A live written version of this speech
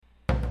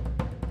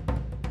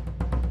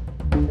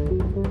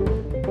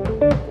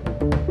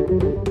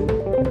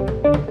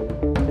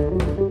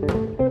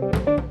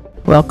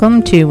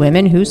Welcome to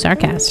Women Who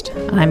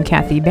Sarcast. I'm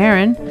Kathy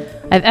Barron.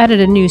 I've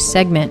added a new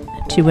segment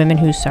to Women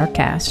Who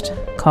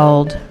Sarcast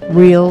called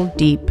Real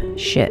Deep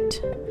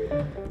Shit.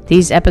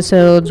 These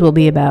episodes will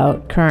be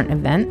about current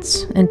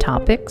events and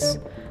topics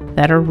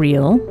that are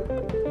real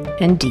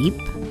and deep.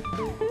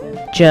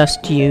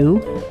 Just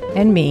you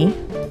and me.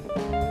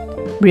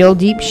 Real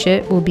Deep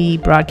Shit will be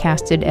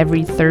broadcasted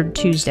every third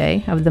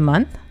Tuesday of the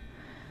month.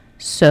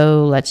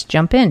 So let's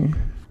jump in.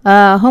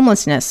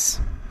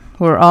 Homelessness.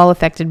 We're all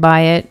affected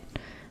by it.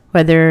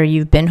 Whether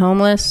you've been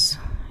homeless,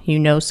 you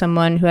know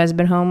someone who has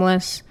been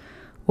homeless,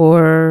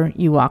 or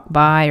you walk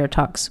by or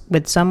talk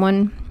with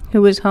someone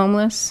who is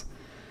homeless,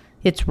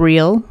 it's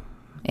real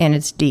and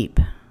it's deep.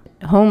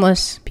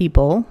 Homeless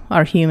people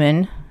are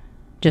human,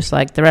 just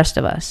like the rest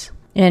of us.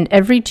 And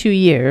every 2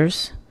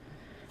 years,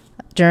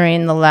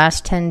 during the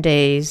last 10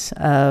 days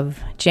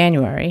of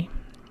January,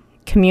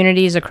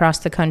 communities across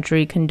the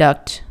country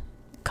conduct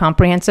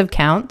comprehensive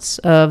counts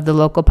of the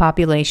local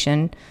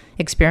population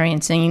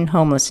experiencing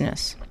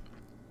homelessness.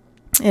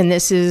 And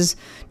this is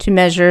to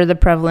measure the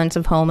prevalence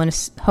of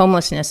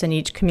homelessness in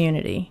each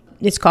community.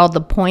 It's called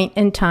the Point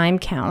in Time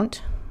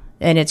Count,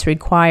 and it's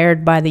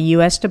required by the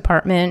U.S.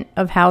 Department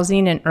of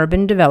Housing and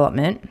Urban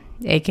Development,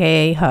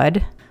 aka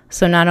HUD.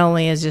 So not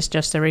only is this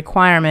just a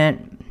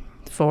requirement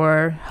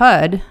for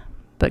HUD,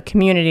 but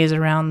communities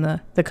around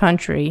the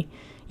country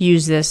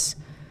use this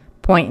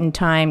point in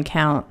time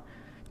count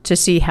to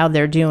see how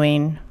they're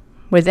doing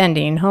with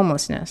ending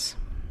homelessness.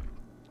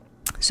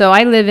 So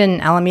I live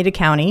in Alameda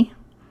County,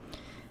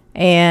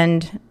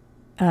 and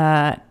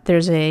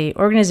there's a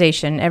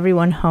organization,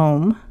 Everyone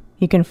Home.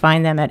 You can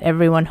find them at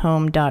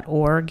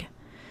everyonehome.org.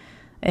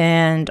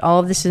 And all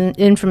of this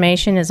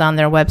information is on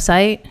their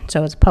website,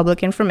 so it's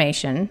public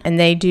information. And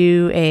they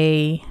do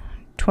a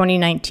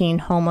 2019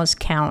 homeless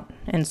count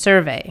and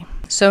survey.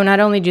 So not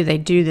only do they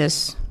do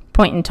this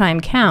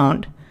point-in-time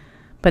count,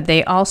 but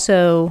they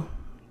also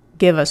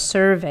give a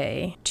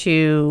survey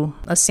to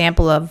a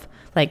sample of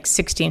like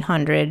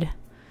 1,600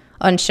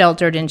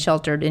 unsheltered and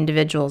sheltered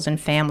individuals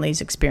and families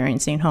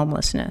experiencing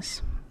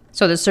homelessness.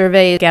 So the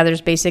survey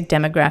gathers basic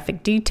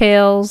demographic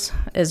details,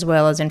 as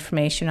well as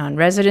information on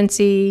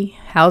residency,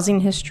 housing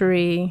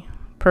history,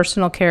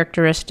 personal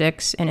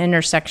characteristics, and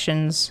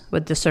intersections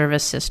with the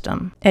service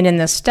system. And in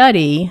the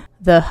study,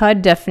 the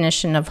HUD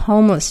definition of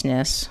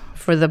homelessness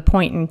for the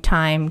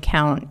point-in-time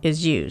count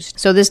is used.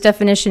 So this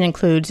definition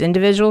includes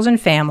individuals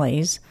and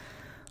families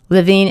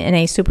living in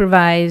a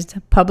supervised,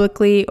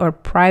 publicly or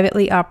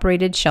privately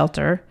operated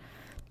shelter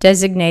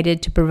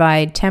designated to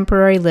provide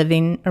temporary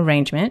living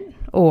arrangement,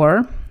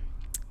 or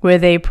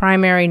with a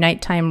primary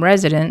nighttime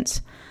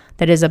residence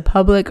that is a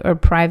public or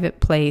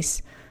private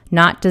place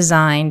not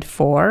designed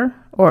for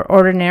or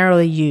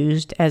ordinarily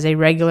used as a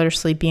regular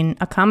sleeping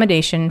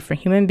accommodation for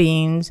human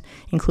beings,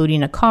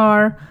 including a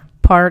car,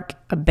 park,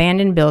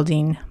 abandoned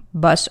building,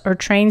 bus or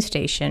train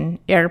station,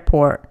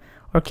 airport,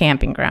 or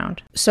camping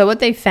ground. So what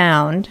they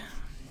found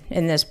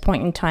in this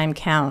point-in-time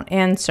count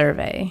and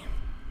survey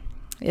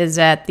is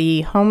that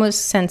the homeless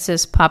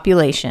census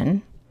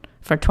population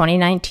for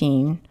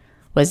 2019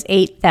 was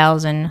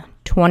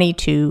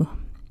 8,022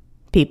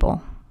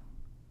 people.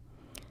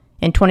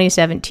 In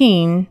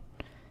 2017,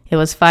 it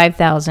was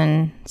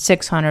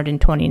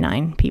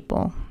 5,629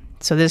 people.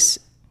 So this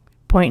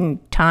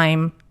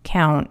point-in-time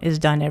count is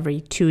done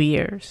every 2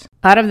 years.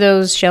 Out of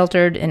those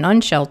sheltered and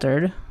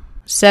unsheltered,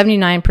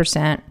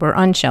 79% were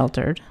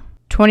unsheltered,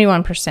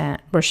 21%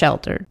 were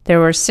sheltered. There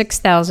were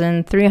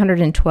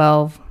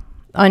 6,312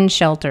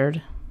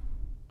 unsheltered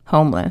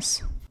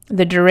homeless.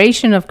 The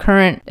duration of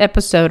current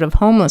episode of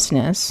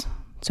homelessness,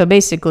 so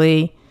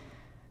basically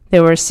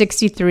there were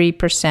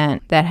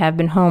 63% that have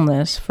been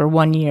homeless for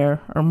 1 year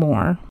or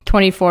more.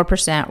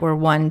 24% were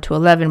 1 to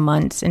 11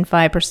 months, and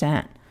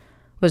 5%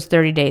 was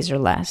 30 days or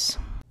less.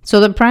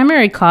 So the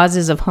primary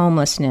causes of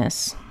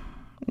homelessness,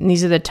 and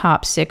these are the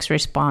top 6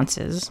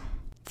 responses.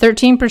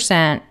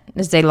 13%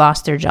 is they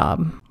lost their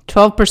job.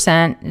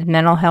 12% is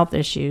mental health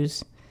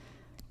issues.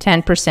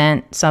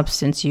 10%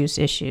 substance use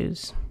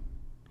issues.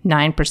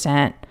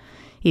 9%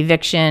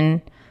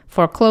 eviction,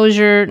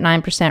 foreclosure,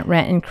 9%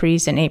 rent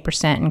increase, and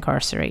 8%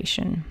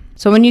 incarceration.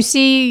 So when you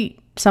see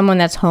someone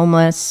that's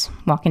homeless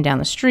walking down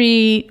the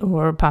street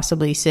or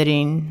possibly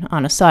sitting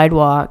on a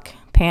sidewalk,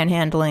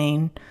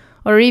 panhandling,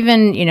 or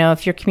even,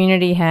 if your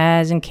community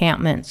has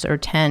encampments or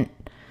tent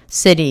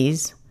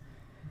cities,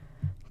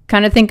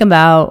 kind of think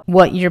about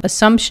what your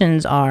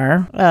assumptions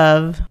are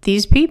of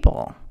these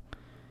people.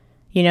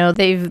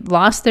 They've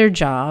lost their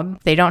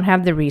job. They don't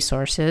have the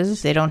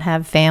resources. They don't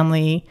have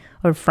family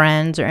or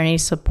friends or any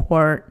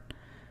support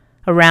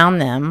around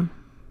them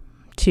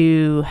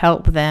to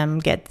help them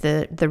get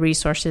the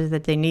resources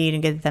that they need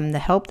and get them the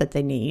help that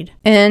they need.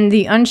 And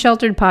the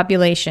unsheltered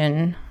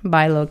population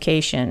by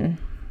location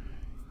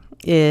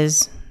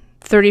is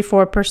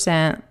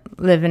 34%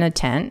 live in a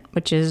tent,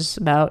 which is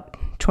about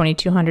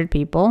 2,200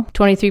 people.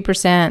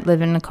 23%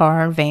 live in a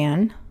car or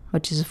van,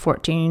 which is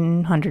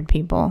 1,400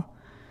 people.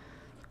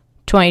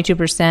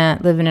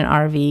 22% live in an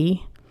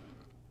RV.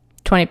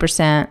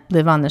 20%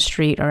 live on the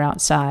street or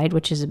outside,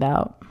 which is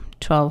about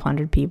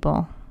 1,200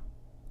 people.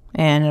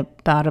 And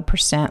about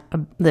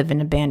 1% live in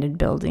abandoned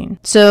buildings.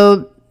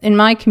 So in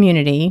my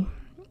community,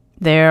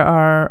 there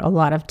are a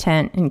lot of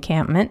tent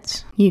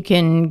encampments. You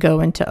can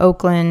go into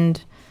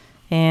Oakland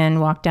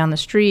and walk down the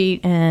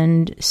street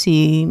and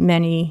see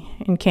many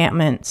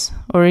encampments.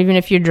 Or even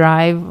if you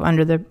drive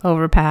under the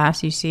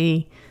overpass, you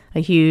see a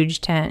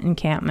huge tent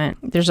encampment.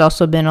 There's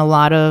also been a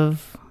lot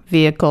of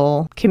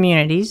vehicle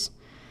communities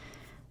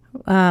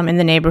in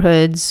the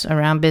neighborhoods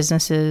around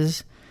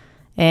businesses.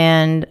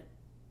 And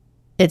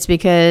it's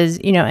because,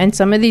 and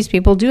some of these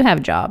people do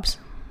have jobs,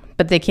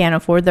 but they can't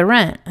afford the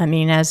rent. I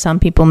mean, as some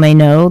people may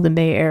know, the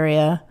Bay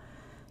Area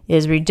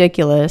is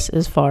ridiculous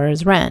as far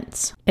as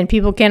rents. And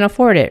people can't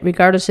afford it,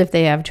 regardless if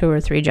they have 2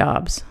 or 3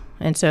 jobs.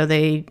 And so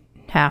they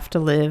have to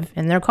live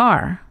in their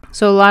car.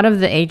 So a lot of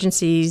the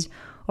agencies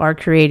are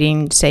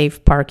creating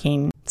safe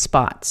parking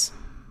spots.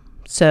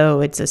 So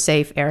it's a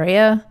safe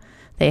area.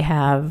 They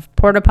have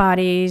porta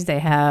potties. They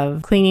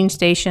have cleaning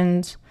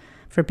stations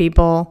for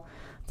people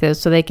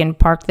so they can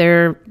park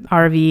their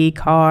RV,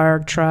 car,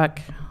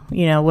 truck,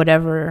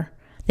 whatever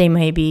they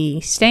may be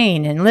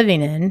staying and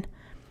living in.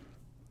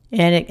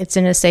 And it's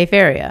in a safe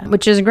area,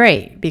 which is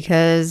great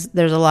because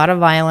there's a lot of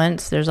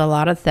violence. There's a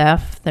lot of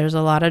theft. There's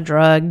a lot of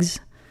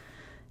drugs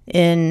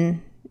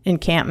in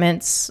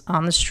encampments,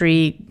 on the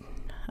street,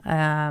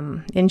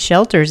 in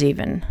shelters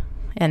even.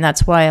 And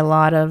that's why a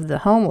lot of the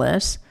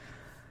homeless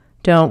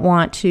don't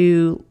want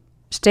to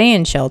stay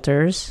in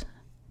shelters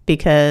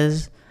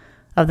because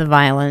of the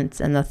violence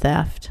and the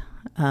theft.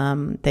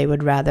 They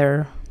would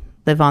rather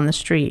live on the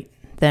street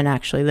than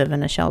actually live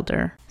in a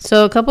shelter.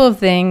 So a couple of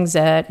things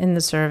that in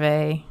the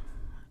survey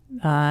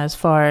as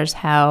far as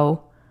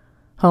how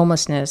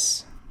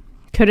homelessness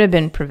could have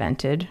been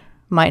prevented,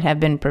 might have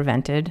been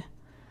prevented,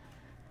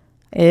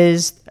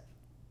 is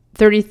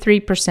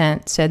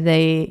 33% said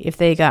if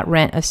they got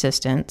rent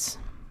assistance,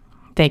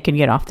 they could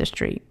get off the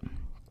street.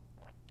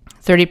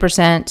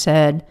 30%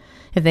 said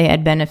if they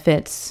had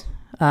benefits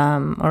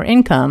or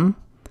income,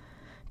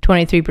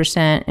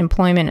 23%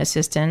 employment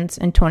assistance,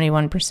 and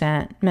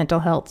 21% mental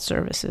health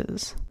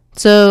services.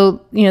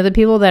 So, the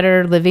people that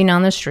are living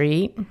on the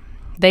street,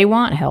 they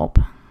want help.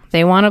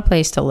 They want a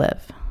place to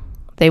live.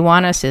 They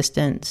want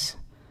assistance.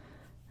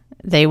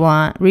 They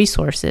want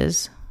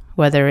resources,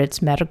 whether it's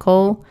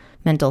medical,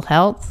 mental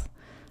health,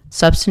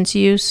 substance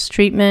use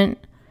treatment,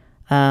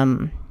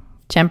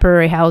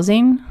 temporary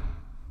housing.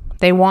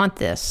 They want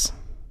this.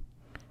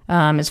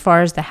 As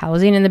far as the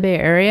housing in the Bay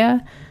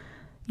Area,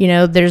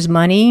 there's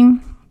money,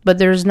 but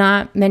there's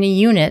not many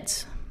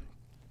units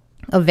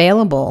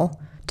available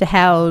to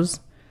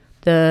house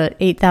the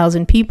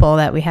 8,000 people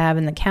that we have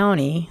in the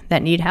county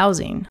that need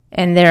housing.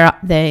 And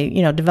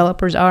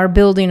developers are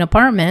building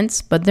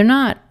apartments, but they're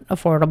not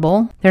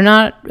affordable. They're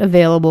not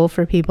available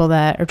for people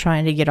that are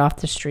trying to get off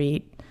the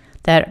street,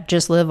 that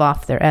just live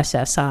off their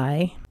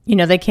SSI.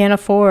 They can't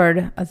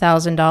afford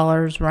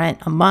 $1,000 rent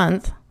a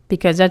month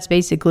because that's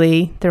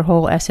basically their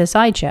whole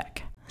SSI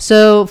check.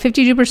 So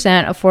 52%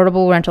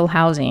 affordable rental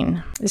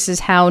housing. This is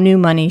how new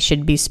money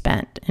should be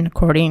spent. And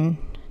according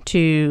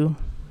to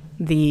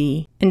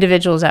the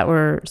individuals that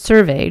were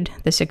surveyed,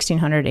 the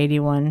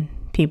 1,681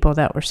 people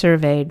that were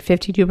surveyed,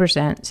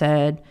 52%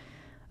 said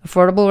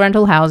affordable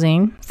rental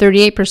housing,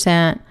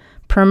 38%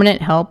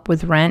 permanent help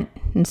with rent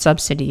and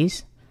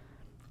subsidies,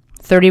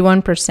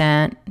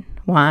 31%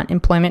 want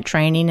employment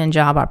training and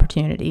job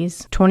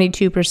opportunities,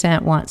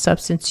 22% want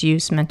substance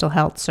use mental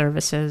health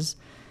services,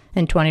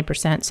 and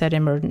 20% said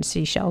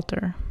emergency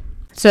shelter.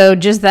 So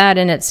just that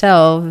in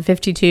itself,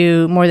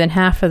 more than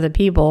half of the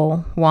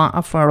people want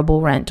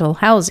affordable rental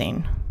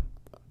housing.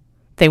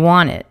 They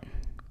want it,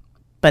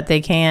 but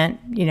they can't,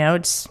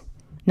 it's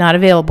not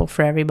available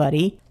for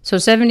everybody. So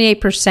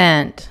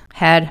 78%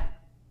 had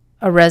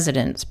a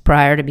residence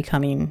prior to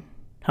becoming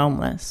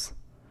homeless.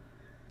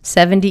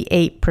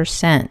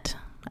 78%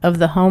 of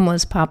the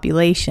homeless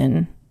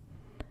population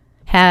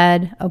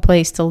had a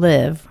place to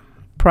live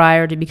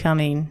prior to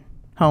becoming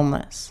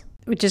homeless,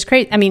 which is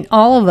crazy. I mean,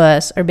 all of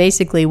us are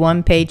basically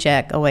one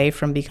paycheck away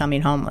from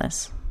becoming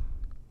homeless.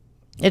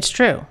 It's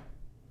true.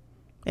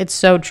 It's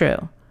so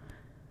true.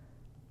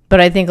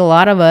 But I think a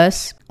lot of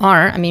us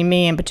aren't. I mean,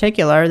 me in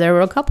particular, there were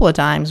a couple of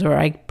times where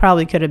I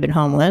probably could have been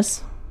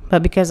homeless,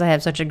 but because I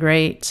have such a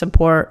great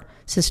support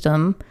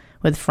system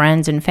with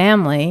friends and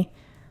family,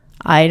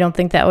 I don't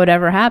think that would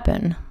ever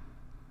happen.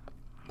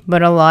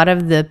 But a lot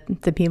of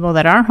the people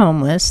that are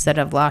homeless, that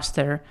have lost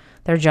their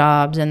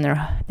jobs and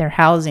their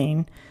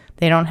housing,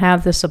 they don't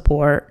have the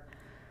support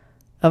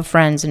of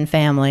friends and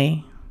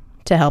family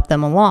to help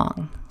them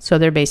along. So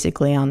they're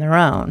basically on their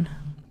own.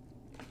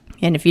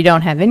 And if you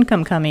don't have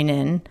income coming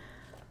in,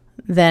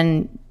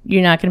 then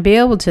you're not going to be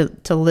able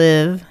to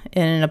live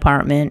in an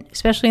apartment,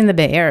 especially in the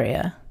Bay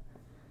Area,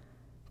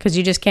 because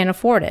you just can't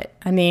afford it.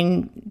 I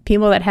mean,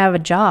 people that have a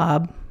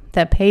job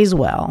that pays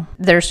well,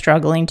 they're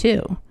struggling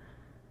too.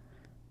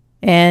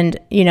 And,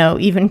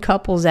 even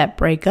couples that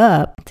break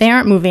up, they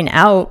aren't moving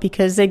out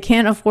because they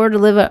can't afford to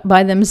live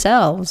by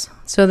themselves.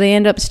 So they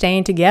end up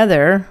staying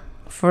together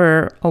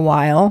for a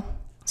while,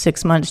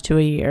 6 months to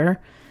a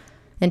year,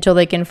 until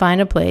they can find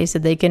a place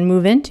that they can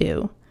move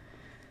into.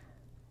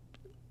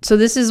 So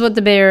this is what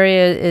the Bay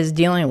Area is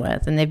dealing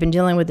with, and they've been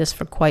dealing with this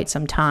for quite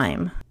some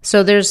time.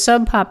 So there's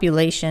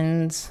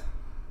subpopulations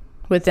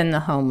within the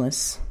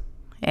homeless,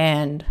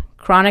 and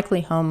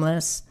chronically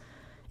homeless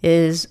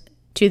is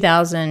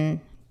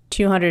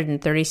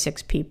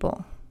 2,236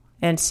 people,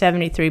 and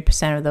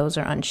 73% of those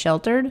are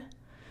unsheltered.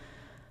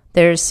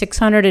 There's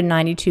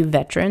 692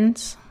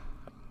 veterans,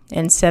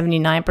 and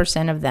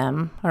 79% of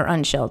them are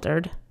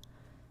unsheltered.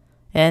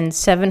 And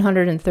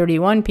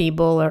 731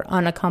 people are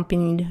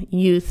unaccompanied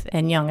youth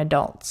and young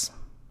adults,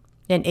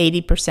 and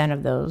 80%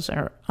 of those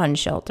are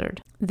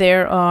unsheltered.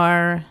 There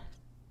are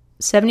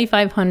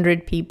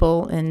 7,500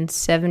 people in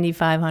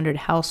 7,500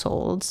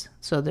 households,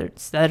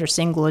 that are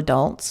single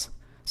adults.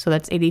 So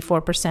that's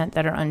 84%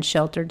 that are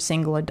unsheltered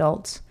single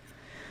adults.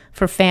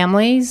 For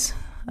families,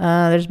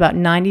 there's about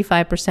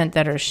 95%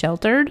 that are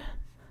sheltered,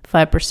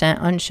 5%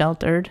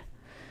 unsheltered.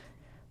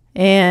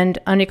 And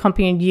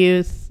unaccompanied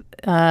youth,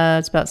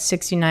 it's about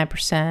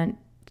 69%,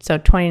 so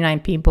 29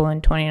 people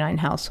in 29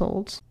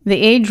 households. The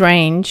age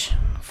range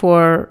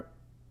for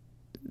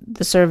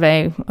the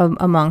survey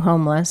among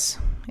homeless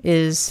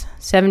is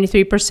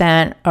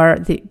 73% are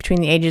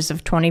between the ages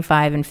of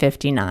 25 and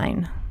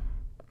 59.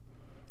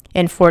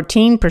 And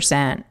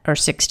 14% are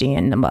 60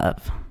 and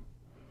above.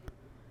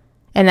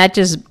 And that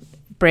just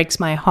breaks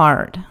my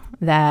heart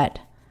that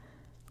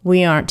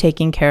we aren't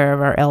taking care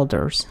of our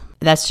elders.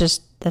 That's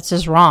just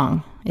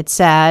wrong. It's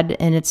sad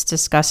and it's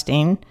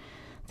disgusting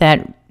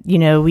that,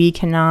 we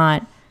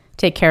cannot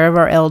take care of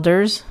our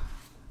elders.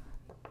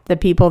 The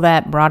people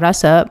that brought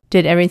us up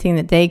did everything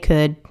that they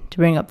could to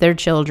bring up their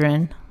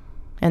children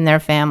and their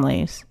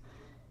families.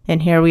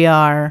 And here we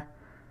are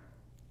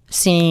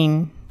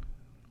seeing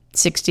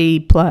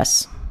 60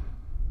 plus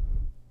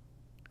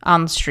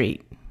on the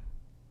street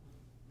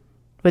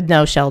with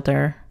no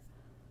shelter,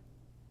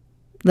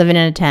 living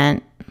in a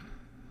tent,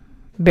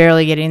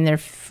 barely getting their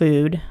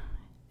food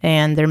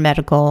and their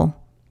medical.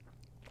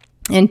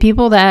 And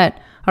people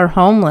that are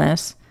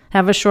homeless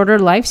have a shorter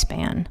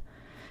lifespan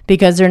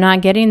because they're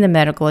not getting the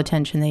medical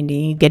attention they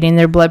need, getting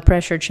their blood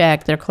pressure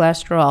checked, their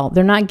cholesterol.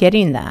 They're not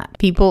getting that.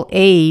 People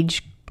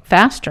age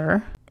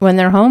faster when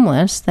they're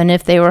homeless than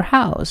if they were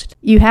housed.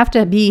 You have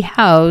to be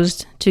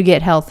housed to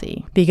get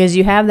healthy because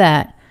you have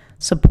that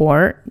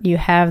support. You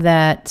have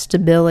that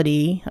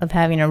stability of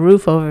having a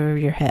roof over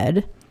your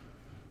head.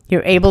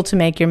 You're able to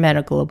make your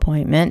medical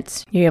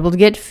appointments. You're able to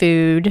get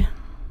food.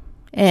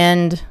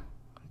 And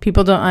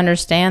people don't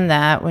understand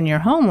that when you're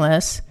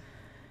homeless,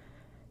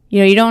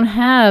 you don't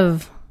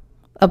have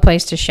a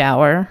place to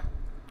shower,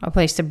 a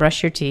place to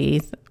brush your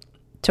teeth,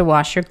 to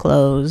wash your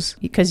clothes,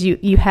 because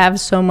you have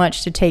so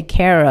much to take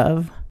care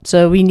of.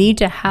 So we need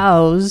to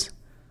house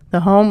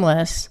the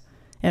homeless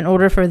in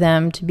order for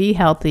them to be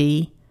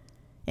healthy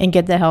and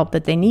get the help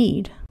that they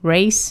need.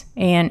 Race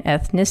and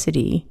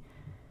ethnicity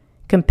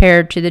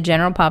compared to the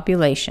general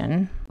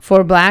population.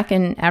 For Black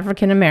and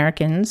African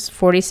Americans,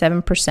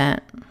 47%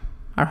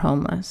 are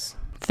homeless.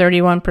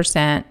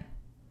 31%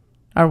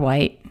 are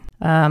white.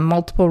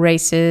 Multiple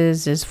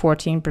races is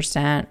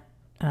 14%.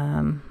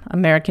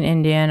 American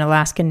Indian,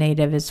 Alaska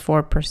Native is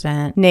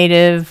 4%.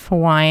 Native,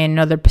 Hawaiian,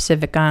 other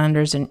Pacific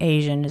Islanders, and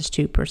Asian is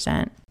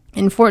 2%.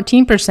 And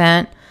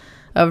 14%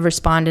 of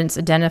respondents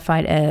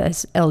identified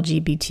as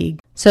LGBT.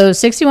 So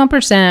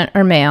 61%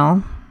 are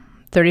male,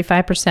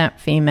 35%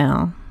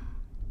 female,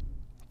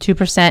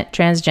 2%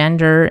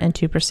 transgender, and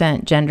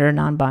 2% gender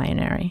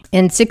non-binary.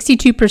 And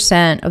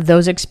 62% of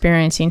those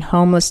experiencing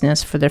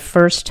homelessness for the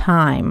first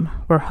time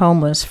were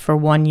homeless for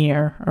 1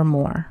 year or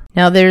more.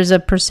 Now, there's a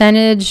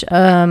percentage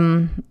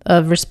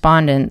of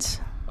respondents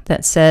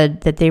that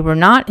said that they were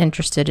not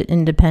interested in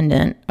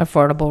independent,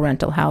 affordable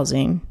rental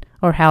housing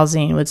or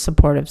housing with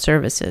supportive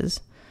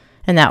services,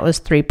 and that was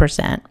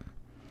 3%.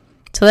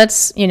 So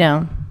that's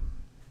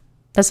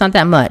not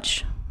that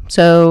much.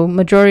 So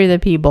majority of the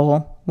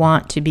people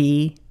want to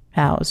be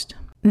housed.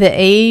 The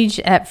age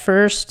at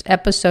first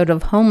episode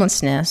of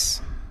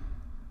homelessness,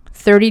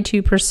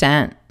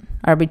 32%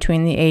 are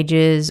between the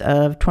ages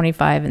of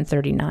 25 and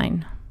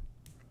 39.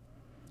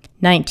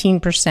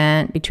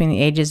 19% between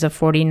the ages of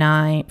 40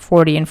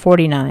 and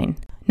 49.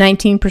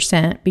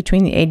 19%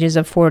 between the ages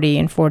of 40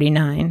 and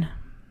 49.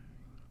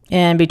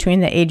 And between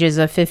the ages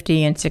of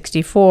 50 and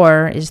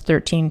 64 is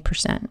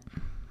 13%.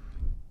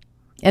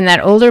 And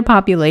that older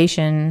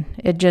population,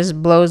 it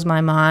just blows my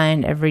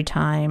mind every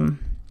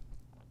time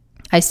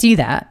I see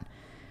that,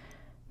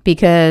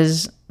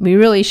 because we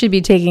really should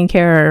be taking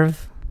care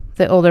of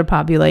the older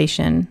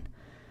population,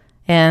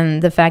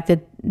 and the fact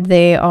that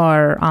they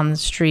are on the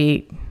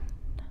street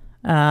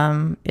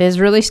is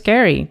really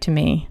scary to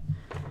me.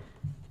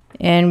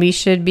 And we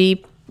should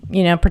be,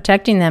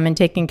 protecting them and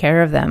taking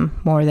care of them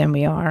more than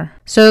we are.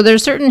 So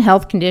there's certain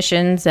health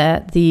conditions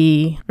that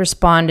the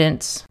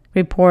respondents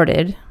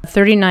reported.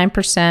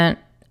 39%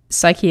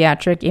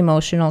 psychiatric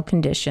emotional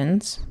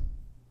conditions,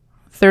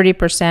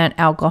 30%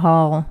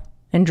 alcohol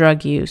and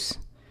drug use,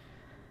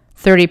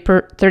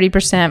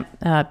 30%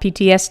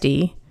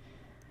 PTSD,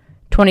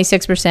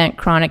 26%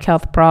 chronic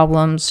health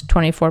problems,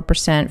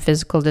 24%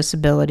 physical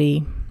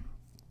disability,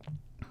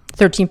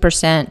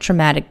 13%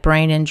 traumatic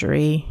brain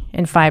injury,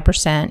 and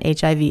 5%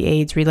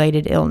 HIV/AIDS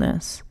related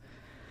illness.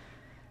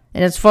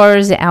 And as far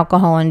as the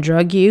alcohol and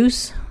drug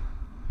use,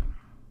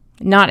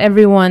 not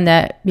everyone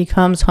that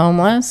becomes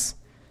homeless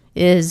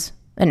is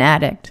an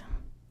addict.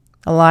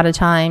 A lot of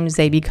times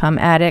they become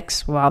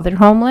addicts while they're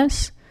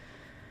homeless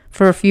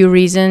for a few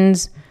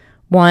reasons.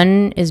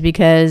 One is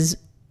because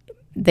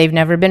they've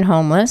never been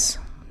homeless,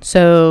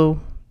 so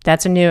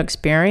that's a new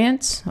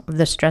experience,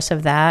 the stress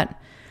of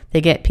that.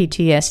 They get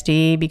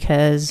PTSD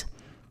because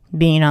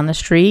being on the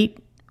street,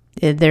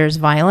 there's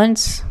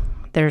violence,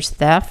 there's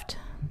theft,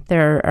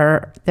 there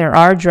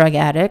are drug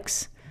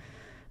addicts.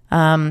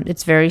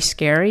 It's very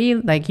scary.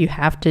 Like you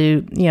have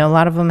to, a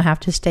lot of them have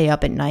to stay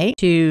up at night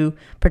to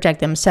protect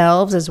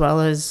themselves as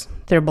well as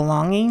their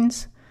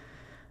belongings.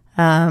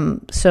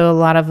 So a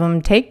lot of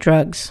them take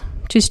drugs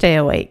to stay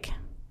awake.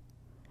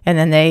 And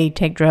then they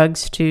take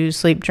drugs to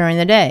sleep during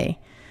the day.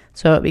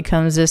 So it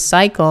becomes this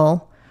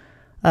cycle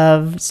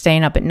of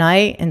staying up at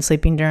night and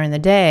sleeping during the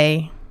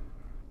day.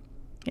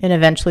 And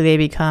eventually they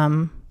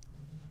become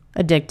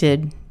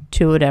addicted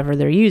to whatever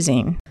they're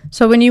using.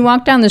 So when you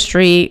walk down the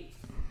street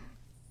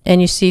and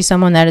you see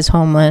someone that is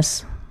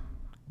homeless,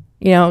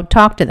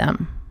 talk to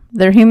them.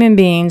 They're human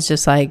beings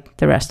just like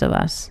the rest of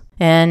us.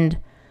 And,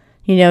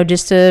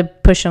 just to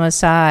push them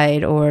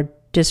aside or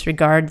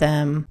disregard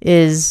them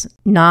is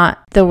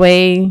not the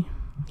way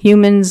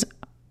humans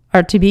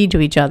are to be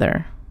to each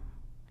other.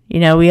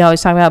 We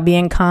always talk about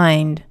being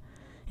kind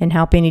and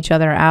helping each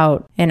other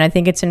out. And I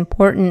think it's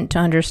important to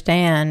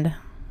understand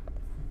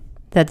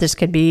that this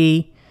could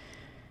be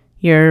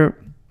your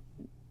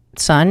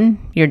son,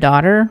 your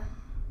daughter,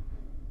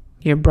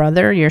 your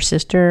brother, your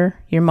sister,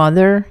 your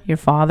mother, your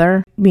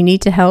father. We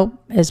need to help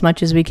as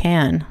much as we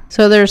can.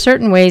 So there are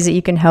certain ways that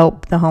you can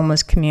help the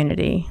homeless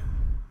community.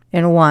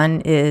 And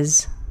one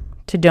is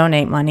to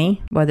donate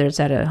money, whether it's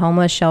at a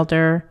homeless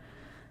shelter,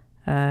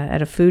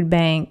 at a food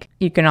bank.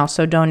 You can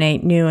also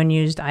donate new and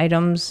used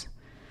items.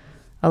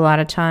 A lot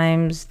of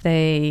times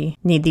they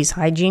need these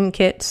hygiene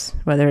kits,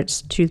 whether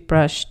it's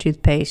toothbrush,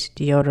 toothpaste,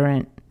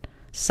 deodorant,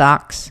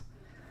 socks.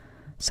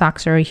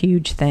 Socks are a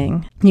huge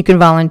thing. You can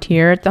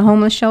volunteer at the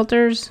homeless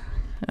shelters.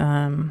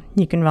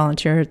 You can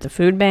volunteer at the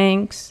food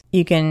banks.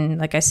 You can,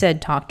 like I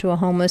said, talk to a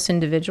homeless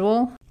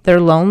individual. They're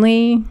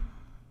lonely.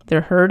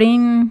 They're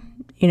hurting,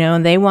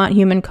 and they want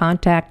human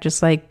contact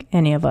just like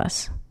any of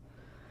us.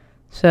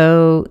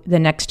 So the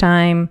next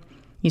time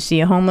you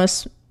see a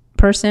homeless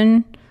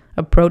person,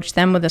 approach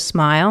them with a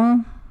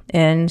smile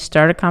and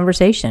start a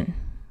conversation.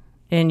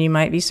 And you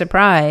might be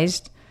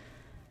surprised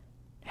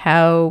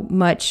how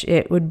much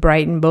it would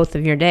brighten both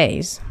of your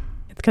days,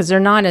 because they're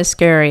not as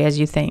scary as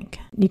you think.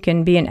 You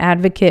can be an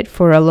advocate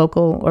for a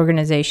local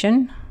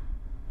organization.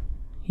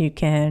 You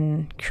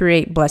can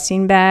create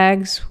blessing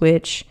bags,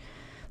 which,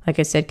 like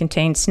I said,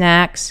 contain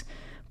snacks,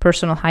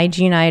 personal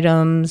hygiene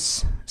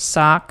items,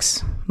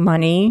 socks,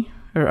 money,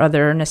 or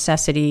other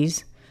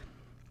necessities.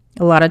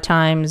 A lot of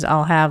times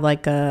I'll have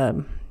like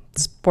a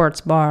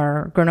sports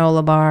bar,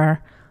 granola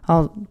bar.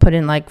 I'll put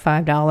in like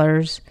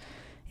 $5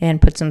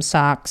 and put some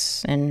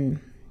socks and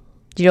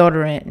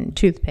deodorant and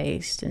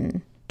toothpaste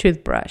and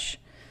toothbrush.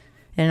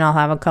 And I'll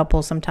have a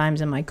couple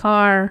sometimes in my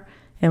car.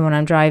 And when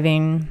I'm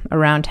driving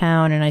around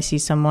town and I see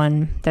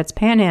someone that's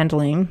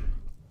panhandling,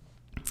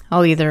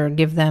 I'll either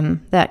give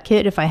them that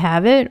kit if I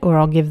have it, or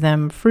I'll give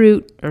them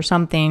fruit or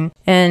something.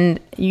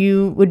 And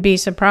you would be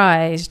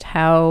surprised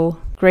how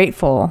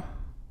grateful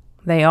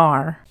they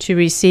are to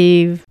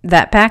receive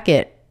that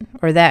packet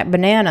or that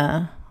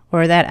banana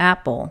or that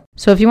apple.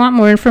 So if you want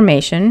more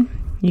information,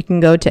 you can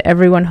go to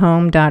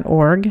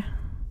everyonehome.org.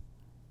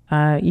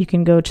 You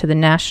can go to the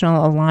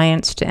National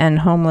Alliance to End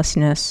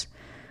Homelessness,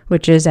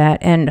 which is at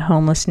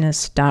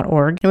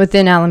endhomelessness.org. And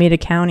within Alameda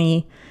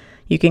County,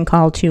 you can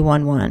call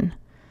 211.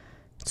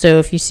 So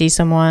if you see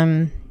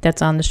someone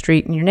that's on the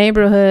street in your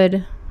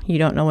neighborhood, you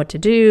don't know what to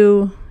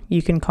do,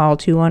 you can call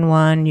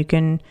 211. You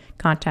can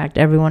contact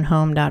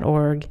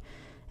everyonehome.org,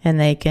 and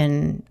they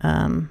can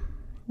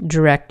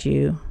direct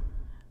you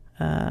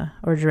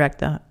or direct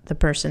the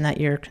person that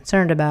you're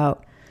concerned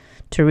about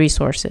to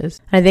resources.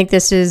 I think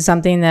this is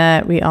something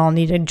that we all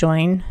need to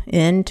join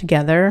in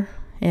together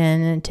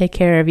and take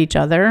care of each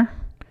other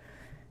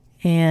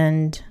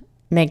and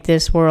make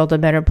this world a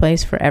better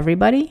place for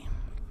everybody.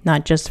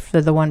 Not just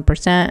for the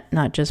 1%,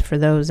 not just for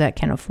those that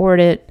can afford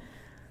it,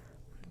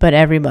 but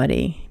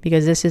everybody.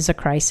 Because this is a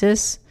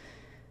crisis,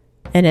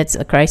 and it's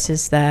a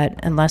crisis that,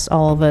 unless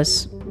all of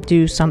us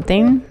do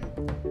something,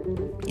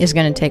 is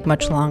going to take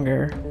much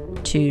longer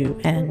to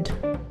end.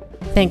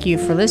 Thank you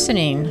for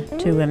listening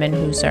to Women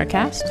Who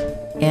Sarcast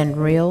and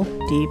Real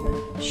Deep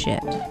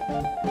Shit.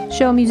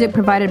 Show music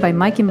provided by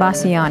Mike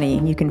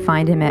Imbassiani. You can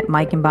find him at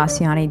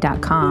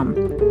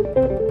MikeImbassiani.com.